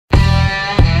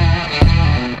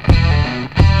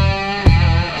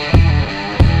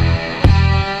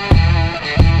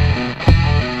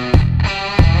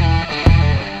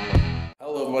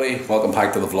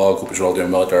back to the vlog. Hope you're all doing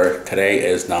well there. Today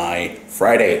is now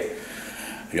Friday.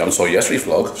 If you haven't saw yesterday's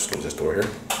vlog, just close this door here.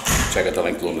 Check out the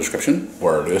link below in the description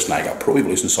where Lewis and I got Pro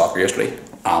Evolution Soccer yesterday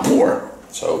and more.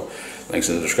 So, links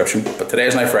in the description. But today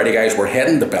is now Friday, guys. We're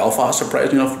heading to Belfast,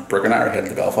 surprisingly enough. Brooke and I are heading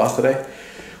to Belfast today.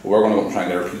 We're going to go and try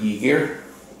and get our PE gear.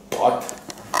 But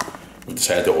we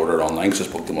decided to order it online because I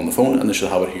spoke to them on the phone, and they should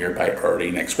have it here by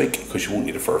early next week because you won't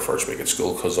need it for our first week at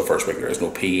school because the first week there is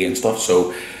no PE and stuff,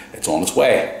 so it's on its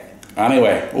way.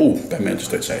 Anyway, oh, Ben Man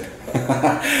just outside.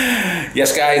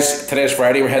 Yes, guys, today's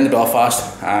Friday. We're heading to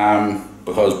Belfast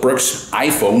because Brooke's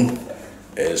iPhone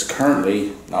is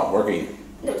currently not working.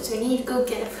 No, so we need to go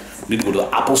get it. We need to go to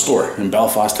the Apple store in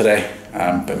Belfast today.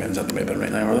 Ben Man's at the main bin right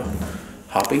now, are they?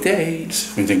 Happy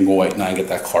days. Means they can go out now and get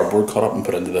that cardboard cut up and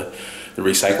put into the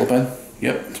recycle bin.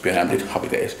 Yep, it's been emptied. Happy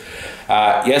days.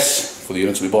 Yes, for the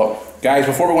units we bought. Guys,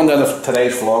 before we go into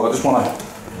today's vlog, I just want to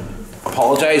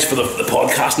apologise for the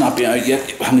podcast not being out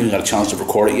yet. I haven't even got a chance to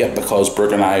record it yet because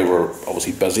Brooke and I were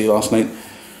obviously busy last night.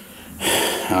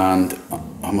 And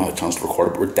I haven't had a chance to record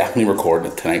it, but we're definitely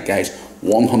recording it tonight, guys.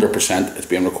 100% it's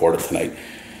being recorded tonight.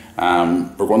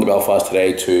 We're going to Belfast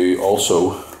today to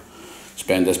also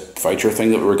spend this voucher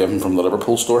thing that we were given from the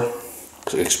Liverpool store.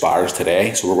 Because it expires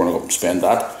today, so we're going to go and spend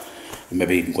that. And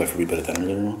maybe even go out for a wee bit of dinner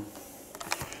later on.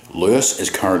 Lewis is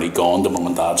currently gone to Mum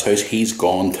and Dad's house. He's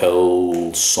gone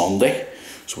till Sunday.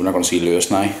 So we're not going to see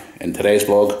Lewis now in today's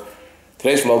vlog.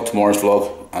 Today's vlog, tomorrow's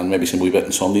vlog, and maybe some wee bit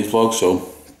in Sunday's vlog. So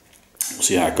we'll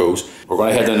see how it goes. We're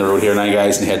going to head down the road here now,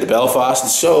 guys, and head to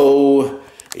Belfast. So,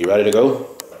 are you ready to go?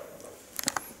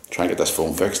 Try and get this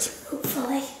phone fixed.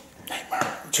 Hopefully.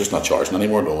 Nightmare. It's just not charging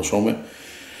anymore. Don't know what's wrong with it.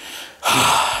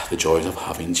 The joys of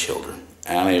having children.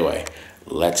 Anyway,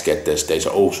 let's get this day.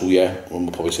 So yeah, we'll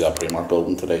probably see that Primark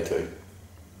building today too.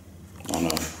 Oh no.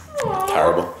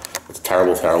 Terrible. It's a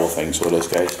terrible, terrible thing. So it is,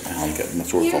 guys. I'm getting my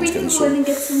sore thumbs getting sore. We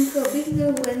can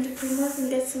go into Primark and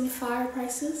get some fire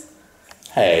prices.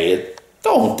 Hey,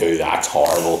 don't do that. It's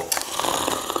horrible.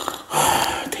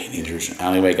 Teenagers.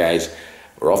 Anyway, guys,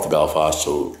 we're off to Belfast,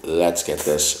 so let's get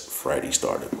this Friday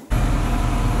started.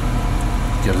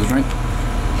 Give us a drink.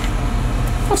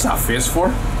 What's that face for?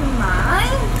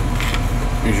 Mine?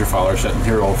 Here's your father sitting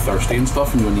here all thirsty and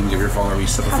stuff, and you wouldn't even give your father a wee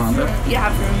sip of Fanta. You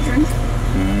have your own drink?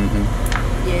 Mm-hmm.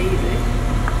 Yeah, you do.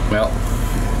 Well,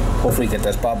 hopefully get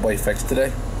this bad boy fixed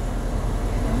today.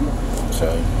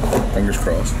 So, fingers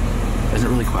crossed. Is it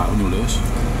really quiet when you lose?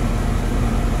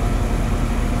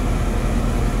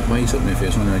 Why are you sitting with your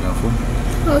face on there like that for?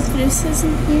 Oh, Bruce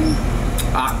isn't here.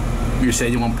 Ah! You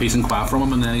said you want peace and quiet from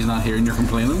him and then he's not here and you're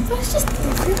complaining? That's just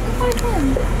different about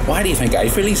him. Why do you think I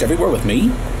feel? He's everywhere with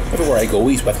me. Everywhere I go,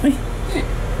 he's with me.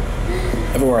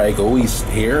 Everywhere I go, he's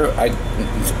here.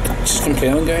 Just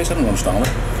complaining, guys. I don't understand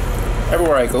it.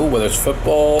 Everywhere I go, whether it's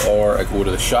football or I go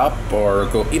to the shop or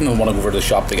go, even if I want to go over to the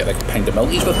shop to get like a pint of milk,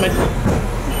 he's with me.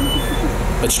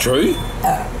 It's true.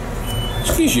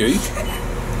 Excuse you.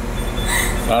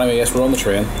 Anyway, yes, we're on the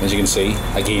train, as you can see,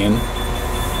 again.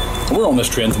 We're on this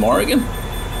train tomorrow again.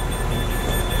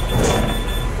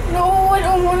 No, I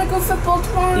don't want to go football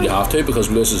tomorrow. You have to because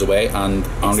Lewis is away and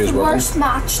Andrew's working. It's the worst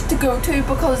match to go to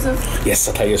because of... Yes,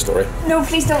 I'll tell you a story. No,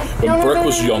 please don't. When Brooke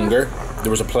was younger,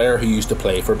 there was a player who used to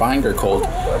play for Bangor called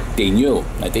Dean Newell.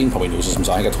 Now, Dean probably knows this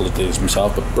himself. I got told to do this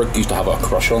himself, but Brooke used to have a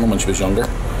crush on him when she was younger.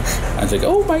 And it's like,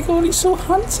 oh my god, he's so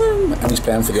handsome. And he's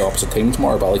playing for the opposite team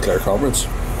tomorrow, Ballyclare Comrades.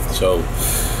 So,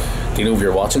 do you know if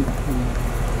you're watching?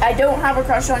 I don't have a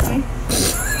crush on you.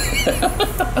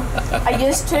 I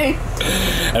used to.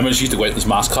 And when she used to go out with this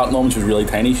mascot and all, when she was really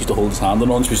tiny, she used to hold his hand and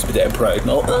all, and she used to be dead proud and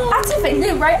all. That's the thing,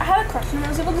 though, right? I had a crush on him, I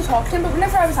was able to talk to him, but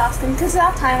whenever I was asking, because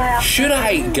that time I asked should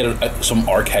I get some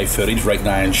archive footage right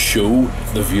now and show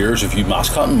the viewers of you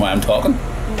mascotting while I'm talking?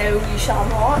 No, you shall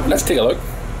not. Let's take a look.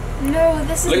 No,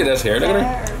 this is... Look at this here, look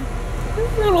at her. Look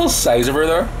at the little size of her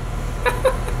there.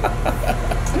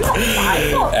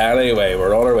 Anyway,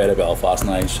 we're on our way to Belfast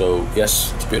now, so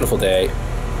yes, it's a beautiful day.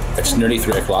 It's nearly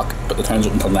 3 o'clock, but the town's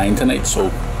open until 9 tonight, so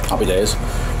happy days.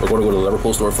 We're going to go to the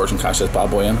Liverpool store first and cash this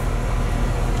bad boy in.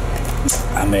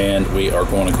 And then we are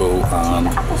going to go and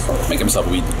make himself a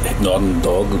wee nodding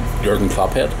dog, Jurgen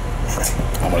Klopp head.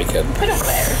 I'm only kidding.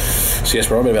 So yes,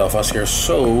 we're on our way to Belfast here,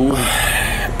 so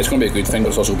it's going to be a good thing, but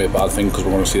it's also going to be a bad thing because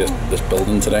we're going to see this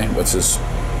building today, which is... I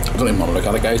don't even want to look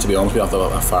at it, guys, to be honest. We had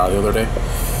a fire the other day.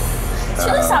 It's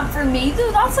really sad for me,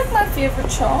 though. That's like my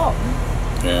favourite shop.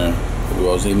 Yeah, it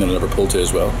was even in Liverpool too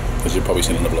as well, as you've probably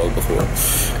seen in the vlog before.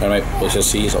 Anyway, let's just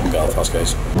see something in Belfast,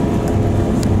 guys.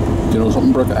 Do you know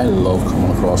something, Brooke? I love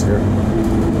coming across here.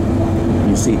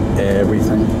 You see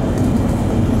everything.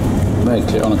 Like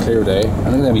on a clear day. I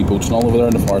think they have wee boats and all over there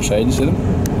on the far side. You see them?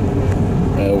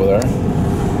 Over there.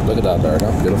 Look at that there,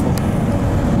 that's beautiful.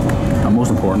 And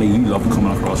most importantly, you love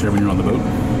coming across here when you're on the boat.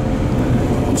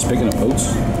 And speaking of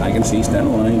boats, I can see Stena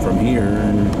Line from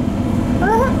here.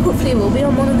 Hopefully we'll be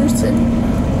on one of those soon.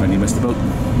 When you missed the boat.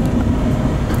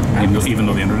 Even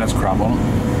though the internet's crap on it.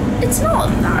 It's not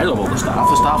that. I love all the staff.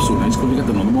 The staff's so nice. Could we get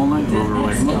to know them all night? We're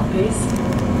away from them.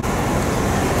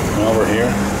 Now we're here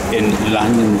in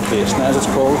Lanyon Place, as it's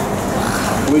called.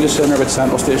 We just sitting there at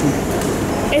Central Station.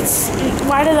 It's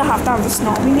why do they have to have the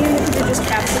snobby name? They could have just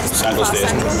kept it Central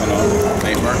Station. I know.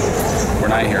 Nightmare. We're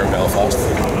now here in Belfast.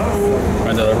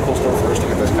 We're in the Liverpool store first to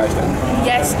get this guy's in.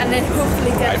 Yes, and then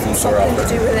hopefully get iPhone store something to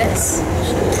do with this.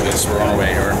 So yes, we're on our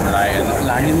way here. We're now in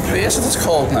Lanyon Place, as it's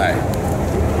called now.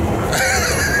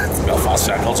 It's Belfast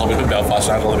Central. It's always been Belfast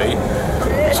Central to me.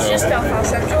 It's just Belfast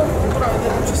Central.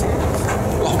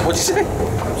 Oh, what'd you say?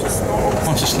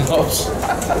 Bunch of snobs.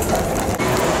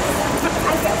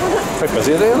 Quite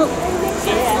busy today, isn't it?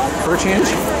 Yeah. For a change.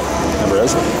 Never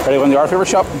is. Ready to go into our favourite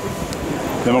shop?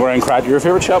 Then we're going to crack your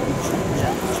favourite shop.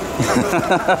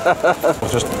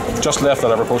 just left the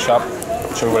Liverpool shop.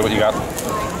 Show everybody what you got.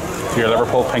 For your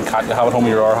Liverpool pink hat, you have at home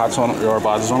with your R hats on it, your R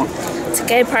badges on it. It's a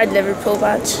gay pride Liverpool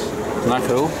badge. Isn't that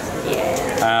cool?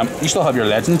 Yeah. You still have your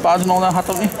Legends badge and all that hat,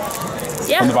 don't you?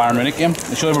 Yeah. From the Bayern Munich game.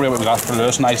 Show everybody what we got for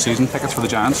Lewis. Nice season tickets for the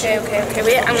Giants. Okay.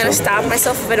 Wait, I'm gonna stab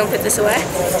myself if I don't put this away.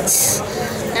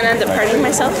 And end up hurting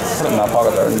myself. Put it in that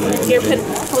pocket there. Here,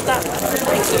 hold that.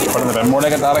 Thank you. Put it in the bin more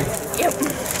like it, Daddy. Yep.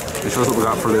 This shows what we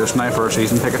got for Lewis now for our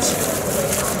season tickets.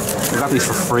 We got these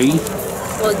for free.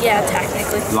 Well, yeah,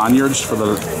 technically. Lanyards for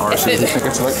our season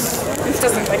tickets, like. It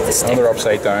doesn't like the stick. They're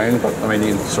upside down, but I mean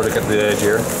you can sort of get the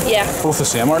idea. Yeah. Both the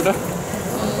same, aren't they?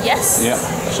 Yes. Yeah.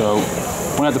 So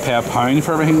we had to pay £1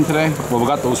 for everything today. Well, we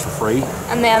got those for free.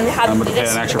 And then they had And we this. pay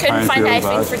an extra Couldn't £1 find for your anything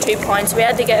badge. for £2, so we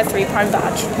had to get a £3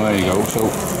 badge. There you go. So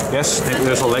yes, think you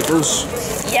guys will like those.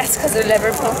 Yes, because they're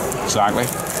Liverpool. Exactly.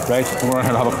 Right, we're going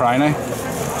to have a cry now.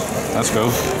 Let's go.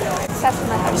 Except for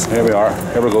my house. Here we are.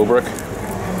 Here we go, Brooke.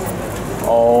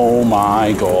 Oh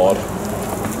my God.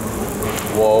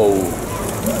 Whoa.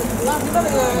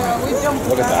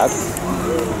 Look at that.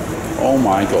 Oh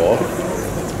my God.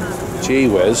 Gee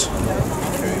whiz.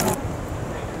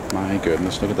 My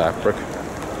goodness, look at that, Brooke.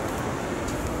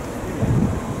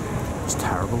 It's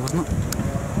terrible, isn't it?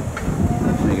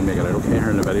 You can make it out okay here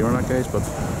in the video or not, guys, but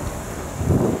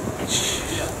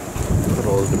look at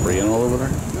all the debris and all over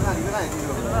there.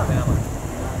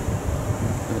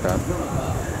 Look at that.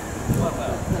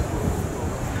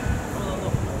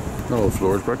 No old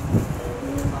floors, Brooke.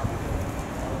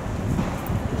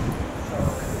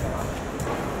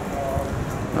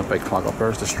 That big clock up there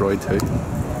is destroyed too.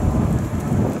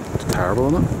 It's terrible,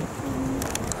 isn't it?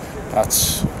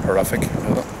 That's horrific,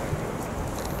 isn't it?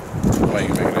 Well, you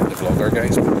can make it in the vlog there,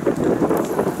 guys.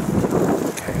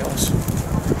 Chaos.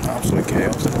 Absolute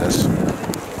chaos like this.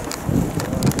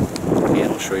 Yeah,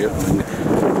 I'll show you. I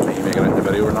mean, you make it in the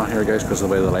video or not here, guys, because of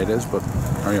the way the light is, but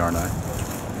there you are now.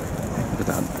 Look at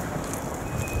that.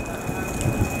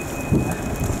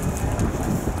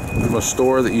 From a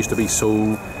store that used to be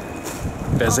so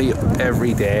busy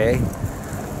every day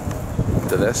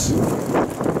to this.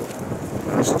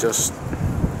 It's just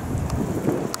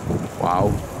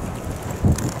wow.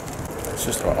 It's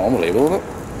just unbelievable, isn't it?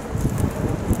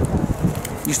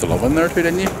 You used to love in there too,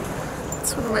 didn't you?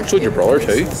 So did your brother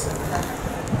too.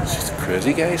 It's just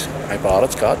crazy, guys. How bad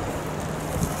it's got.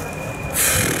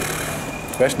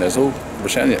 The question is though,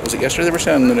 was it yesterday they were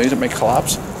saying in the news it might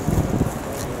collapse? I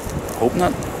hope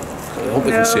not. I hope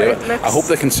they can save it. I hope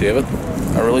they can save it.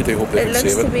 I really do hope they can save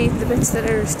it. It looks to be the bits that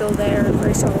are still there are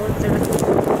very solid.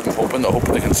 I hope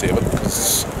they can save it because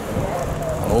it's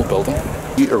an old building.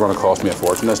 You are going to cost me a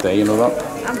fortune this day, you know that?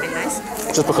 That'd be nice.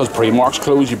 Just because Primark's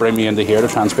closed, you bring me into here to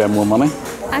try and spend more money.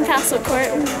 And Castle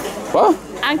Court. What?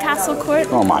 And Castle Court.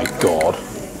 Oh my God.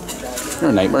 You're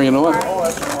a nightmare, you know that?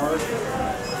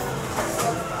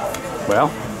 Well,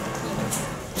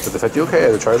 did they fit you okay?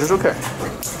 Are the trousers okay?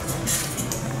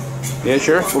 Yeah,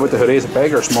 sure. What about the hoodie? Is it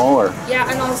big or small? Or? Yeah,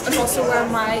 and I'm also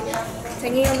wearing my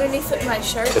thingy underneath it, my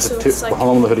shirt. Is so it too, it's like, how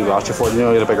long will the hoodie last you for? Do you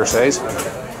know, get a bigger size?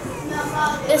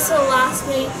 this will last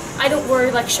me. I don't wear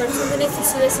like shirts underneath it,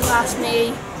 so this will last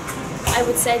me, I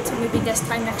would say, to maybe this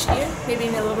time next year. Maybe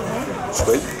a little bit more.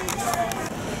 Sweet.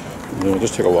 We'll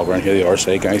just take a walk around here, the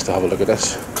RSA, guys, to have a look at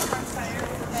this.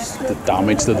 The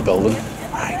damage to the building.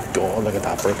 My God, look at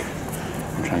that brick.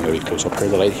 I'm trying to get a wee close up here.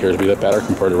 The light here is a wee bit better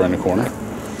compared to around the corner.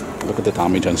 Look at the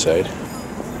damage inside.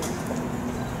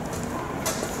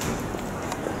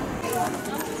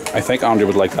 I think Andrew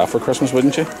would like that for Christmas,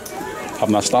 wouldn't you?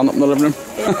 Having that stand up in the living room.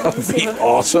 That'd be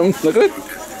awesome. Look at it.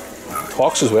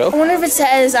 Talks as well. I wonder if it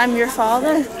says I'm your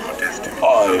father.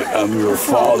 I am your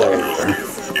father.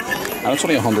 And it's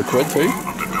only 100 quid too.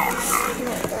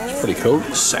 It's pretty cool.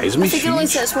 The size of me. I think it only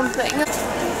says one thing.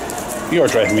 You are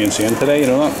driving me insane today, you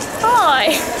know that?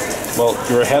 Hi. Well,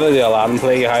 you're ahead of the Aladdin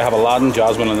play. I have Aladdin,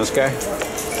 Jasmine, and this guy.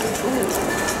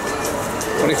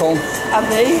 What do you call him?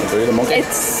 Abu. The monkey.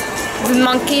 It's the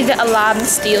monkey that Aladdin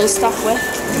steals stuff with.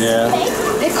 Yeah.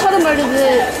 They cut him out of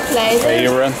the play. Hey,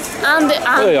 you were in. And the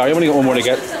Oh, yeah, you only got one more to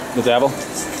get. The devil.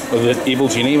 Or the evil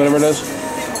genie, whatever it is.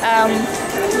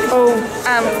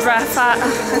 Rafa.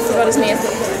 I forgot his name.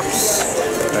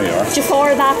 There you are.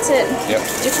 Jafar, that's it. Yep.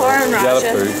 Jafar and Yeah, Raja.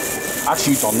 that's true.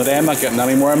 Actually done today, I'm not getting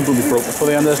any more. I'm going to be broke before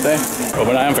the end of this day. But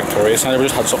when I am victorious, I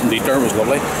just had something to eat there, it was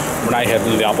lovely. When I headed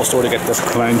into the Apple store to get this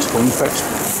clown's phone fixed.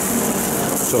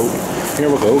 So, here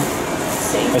we go.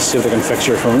 Let's see if they can fix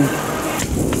your phone.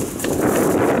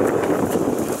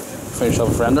 Found yourself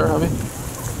a friend there, have you?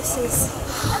 This is...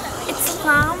 It's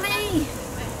Lammy.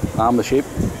 I'm the sheep.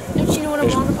 Don't you know what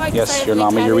I'm on about? Yes, your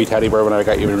Nami, your wee teddy bear when I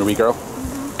got you when you were a wee girl.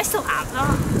 I still have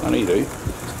that. I know you do.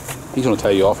 He's going to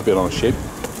tell you off for being on a sheep.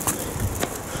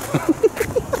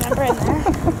 Remember in there?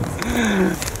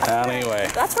 Anyway.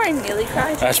 That's where I nearly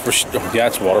cried. That's for, yeah,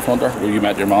 it's Waterfront there, where you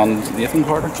met your man, Nathan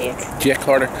Carter? Jake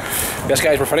Carter. Yes,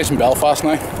 guys, we're finished in Belfast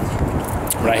now.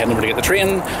 We're heading over to get the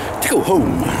train to go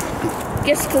home.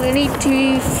 Yes, because I need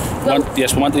to... Well,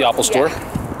 Yes, we went to the Apple store.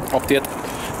 Update.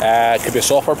 It could be a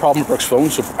software problem with Brooke's phone,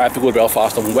 so I have to go to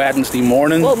Belfast on Wednesday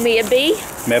morning. well, maybe.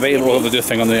 Maybe we'll have to do a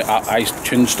thing on the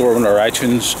iTunes store or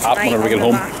iTunes app whenever we get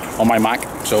home on my Mac.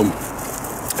 So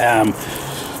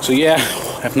yeah,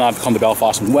 if not, I'll come to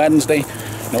Belfast on Wednesday.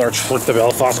 Another trip to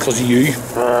Belfast because of you.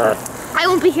 I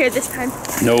won't be here this time.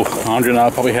 No, Andrew and I'll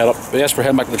probably head up. But yes, we're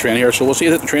heading back to the train here, so we'll see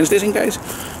you at the train station, guys.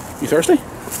 You thirsty?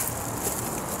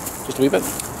 Just a wee bit.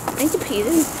 I need to pee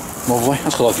then. Lovely.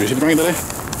 That's a lot of juice you've been drinking today.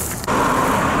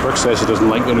 Brooke says she doesn't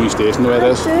like the new station the way it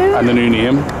is. And the new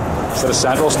name. Instead of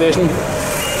Central Station,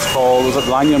 it's called, is it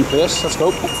Lanyon Place? Let's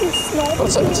go.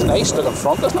 It's a nice looking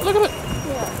front, isn't it? Look at it.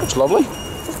 Yeah. It's lovely.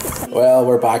 Well,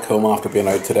 we're back home after being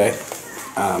out today.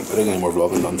 I didn't get any more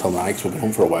vlogging until now because we've been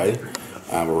home for a while.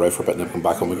 We're right for a bit and then come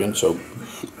back home again. So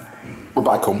we're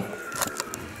back home.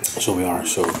 So we are.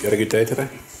 So you had a good day today?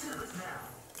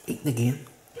 Eating again?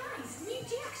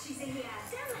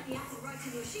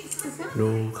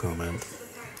 No comment.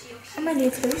 Am I new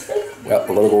Thursday? Well,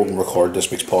 we're going to go and record this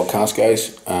week's podcast,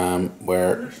 guys,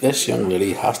 where this young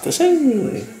lady has to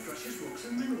sing.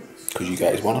 Because you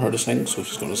guys wanted her to sing, so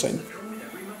she's going to sing.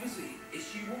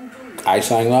 I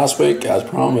sang last week, as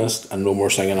promised, and no more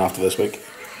singing after this week.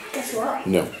 Guess what?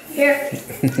 No. Here.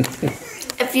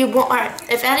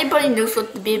 If anybody knows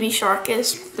what the baby shark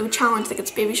is, the challenge, like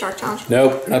it's baby shark challenge.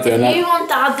 Nope, not doing that. You want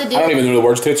Dad to do I don't even know the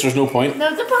words to it, so there's no point.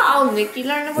 No, I'll make you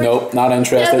learn the words. Nope, not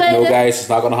interested. No, guys, it's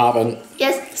not going to happen.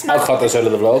 Yes, I'll cut this out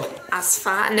of the vlog. That's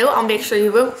fine. No, I'll make sure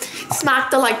you will.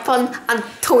 Smack the like button and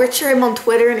torture him on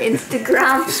Twitter and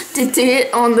Instagram to do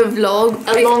it on the vlog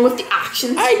along with the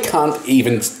actions. I can't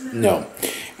even. No.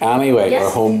 Anyway, Yes. we're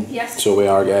home. Yes. So we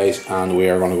are, guys, and we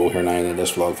are going to go here now in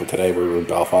this vlog for today. We were in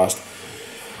Belfast.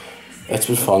 It's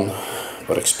been fun,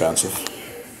 but expensive.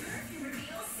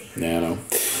 Yeah, I know.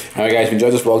 Anyway, guys, if you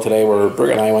enjoyed this vlog today, where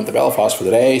Brooke and I went to Belfast for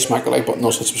the day. Smack the like button,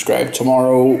 also subscribe.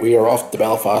 Tomorrow we are off to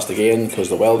Belfast again because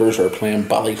the Welders are playing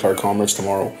Ballyclare Comrades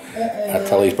tomorrow at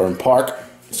Tilliesburn Park.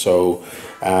 So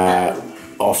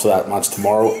off to that match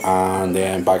tomorrow, and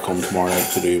then back home tomorrow night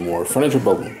to do more furniture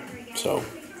building. So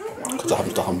because I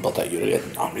haven't built that unit yet,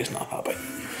 I'm just not happy.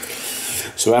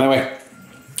 So anyway,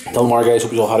 till tomorrow, guys.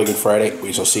 Hope you all had a good Friday.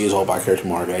 We shall see you all back here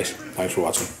tomorrow, guys. Thanks for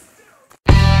watching.